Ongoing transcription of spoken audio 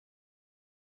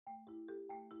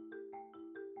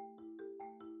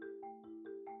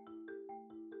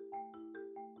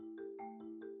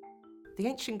The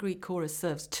ancient Greek chorus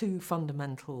serves two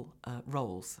fundamental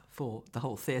roles for the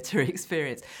whole theatre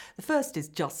experience. The first is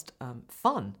just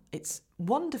fun. It's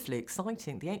wonderfully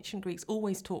exciting. The ancient Greeks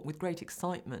always talked with great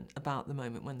excitement about the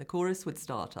moment when the chorus would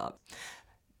start up.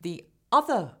 The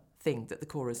other thing that the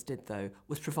chorus did, though,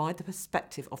 was provide the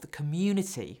perspective of the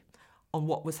community on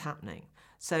what was happening.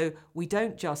 So we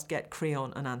don't just get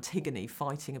Creon and Antigone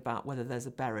fighting about whether there's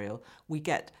a burial. We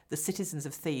get the citizens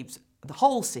of Thebes, the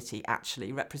whole city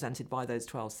actually, represented by those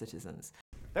 12 citizens.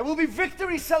 There will be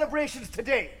victory celebrations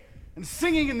today and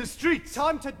singing in the streets.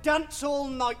 Time to dance all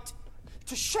night,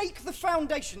 to shake the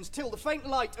foundations till the faint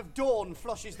light of dawn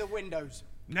flushes the windows.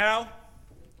 Now,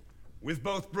 with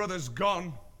both brothers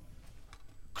gone,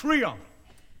 Creon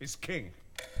is king.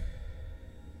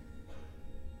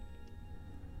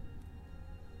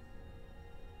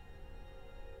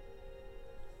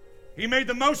 He made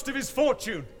the most of his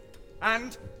fortune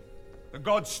and the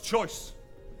god's choice.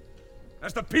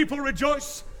 As the people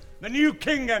rejoice, the new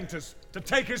king enters to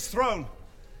take his throne,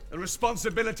 the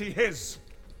responsibility his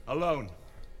alone.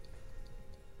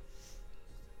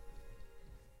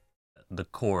 The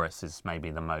chorus is maybe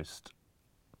the most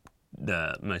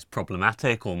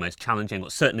problematic or most challenging, or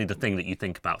certainly the thing that you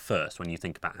think about first when you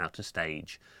think about how to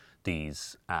stage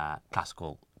these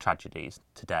classical tragedies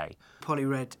today. Polly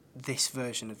read this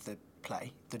version of the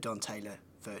play, the Don Taylor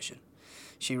version.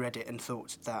 She read it and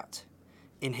thought that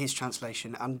in his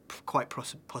translation, and quite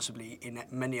possibly in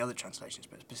many other translations,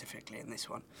 but specifically in this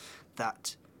one,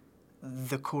 that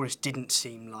the chorus didn't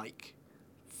seem like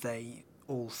they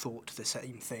all thought the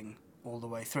same thing all the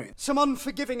way through. Some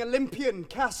unforgiving Olympian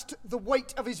cast the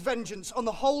weight of his vengeance on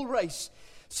the whole race,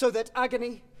 so that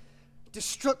agony,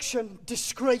 destruction,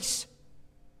 disgrace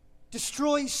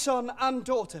destroys son and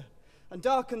daughter, and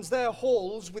darkens their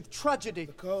halls with tragedy.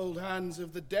 The cold hands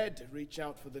of the dead reach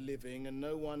out for the living, and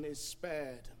no one is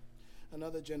spared.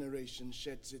 Another generation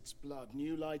sheds its blood.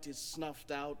 New light is snuffed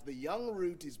out. The young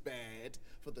root is bared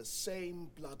for the same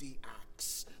bloody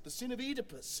axe. The sin of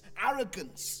Oedipus,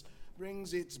 arrogance,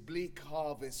 brings its bleak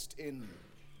harvest in.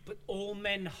 But all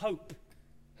men hope.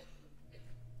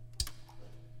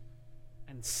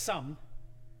 And some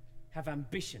have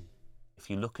ambition. If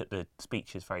you look at the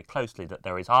speeches very closely, that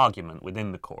there is argument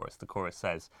within the chorus. The chorus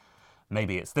says,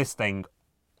 maybe it's this thing,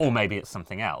 or maybe it's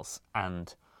something else.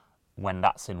 And when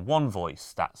that's in one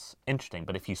voice, that's interesting.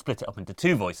 But if you split it up into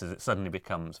two voices, it suddenly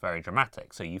becomes very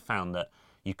dramatic. So you found that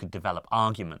you could develop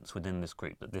arguments within this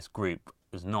group, that this group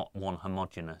is not one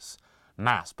homogeneous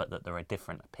mass, but that there are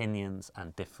different opinions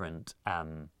and different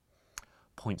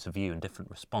points of view and different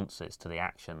responses to the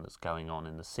action that's going on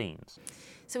in the scenes.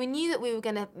 So we knew that we were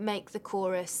going to make the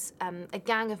chorus a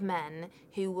gang of men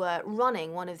who were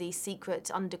running one of these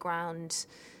secret underground,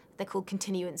 they're called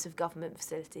continuance of government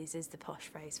facilities, is the posh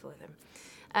phrase for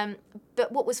them.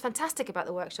 But what was fantastic about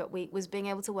the workshop week was being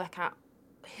able to work out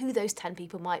who those 10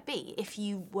 people might be. If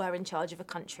you were in charge of a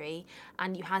country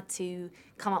and you had to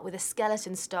come up with a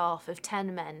skeleton staff of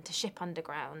 10 men to ship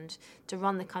underground to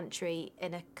run the country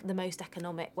in the most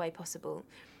economic way possible,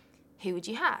 who would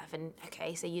you have? And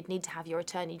okay, so you'd need to have your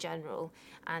Attorney General,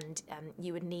 and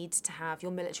you would need to have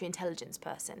your military intelligence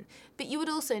person. But you would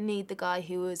also need the guy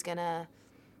who was going to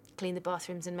clean the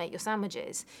bathrooms and make your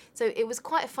sandwiches. So it was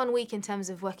quite a fun week in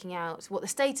terms of working out what the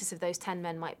status of those 10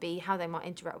 men might be, how they might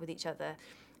interact with each other,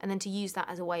 and then to use that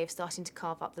as a way of starting to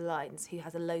carve up the lines, who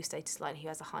has a low status line, who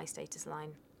has a high status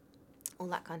line, all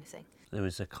that kind of thing. There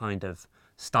was a kind of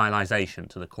stylisation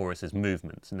to the chorus's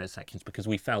movements in those sections, because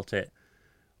we felt it,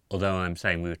 although I'm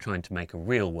saying we were trying to make a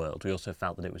real world, we also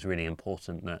felt that it was really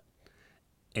important that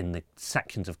in the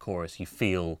sections of chorus you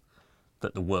feel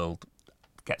that the world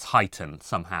gets heightened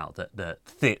somehow, that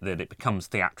it becomes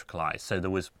theatricalised. So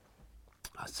there was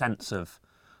a sense of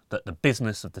that the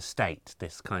business of the state,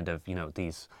 this kind of,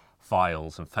 these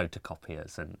files and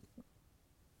photocopiers and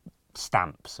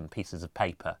stamps and pieces of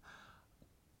paper,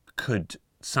 could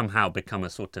somehow become a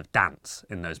sort of dance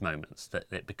in those moments, that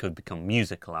it could become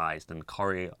musicalised and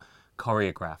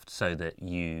choreographed so that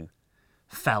you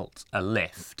felt a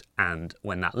lift, and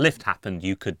when that lift happened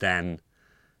you could then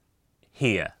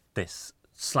hear this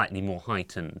slightly more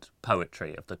heightened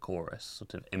poetry of the chorus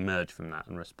sort of emerge from that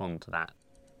and respond to that.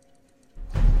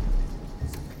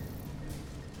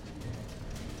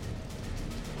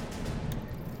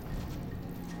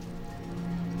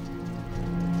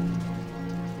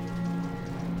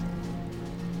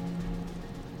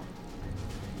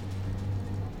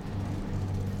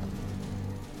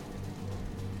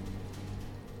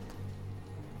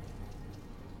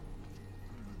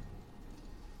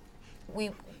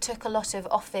 We took a lot of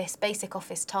basic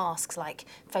office tasks like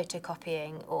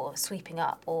photocopying or sweeping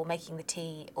up or making the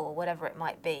tea or whatever it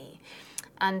might be.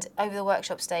 And over the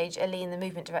workshop stage, Aline, the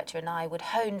movement director, and I would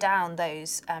hone down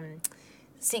those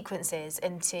sequences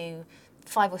into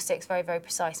 5 or 6 very, very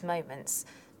precise moments,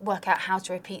 work out how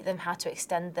to repeat them, how to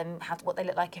extend them, what they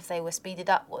look like if they were speeded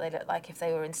up, what they look like if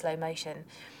they were in slow motion.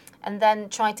 And then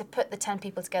trying to put the 10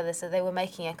 people together so they were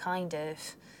making a kind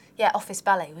of, office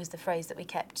ballet was the phrase that we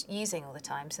kept using all the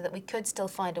time, so that we could still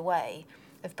find a way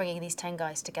of bringing these 10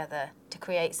 guys together to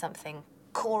create something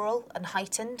choral and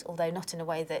heightened, although not in a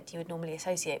way that you would normally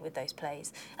associate with those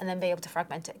plays, and then be able to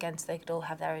fragment it again so they could all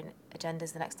have their own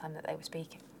agendas the next time that they were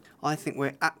speaking. I think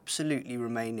we're absolutely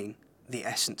remaining the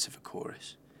essence of a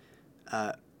chorus,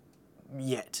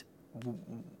 yet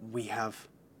we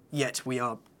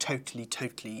are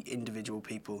totally individual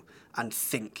people and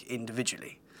think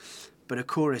individually. But a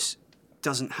chorus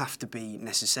doesn't have to be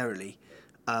necessarily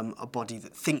a body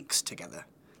that thinks together.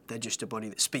 They're just a body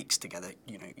that speaks together,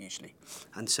 usually.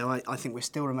 And so I think we're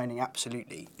still remaining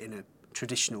absolutely in a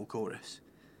traditional chorus,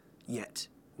 yet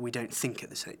we don't think at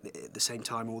the same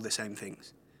time all the same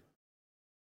things.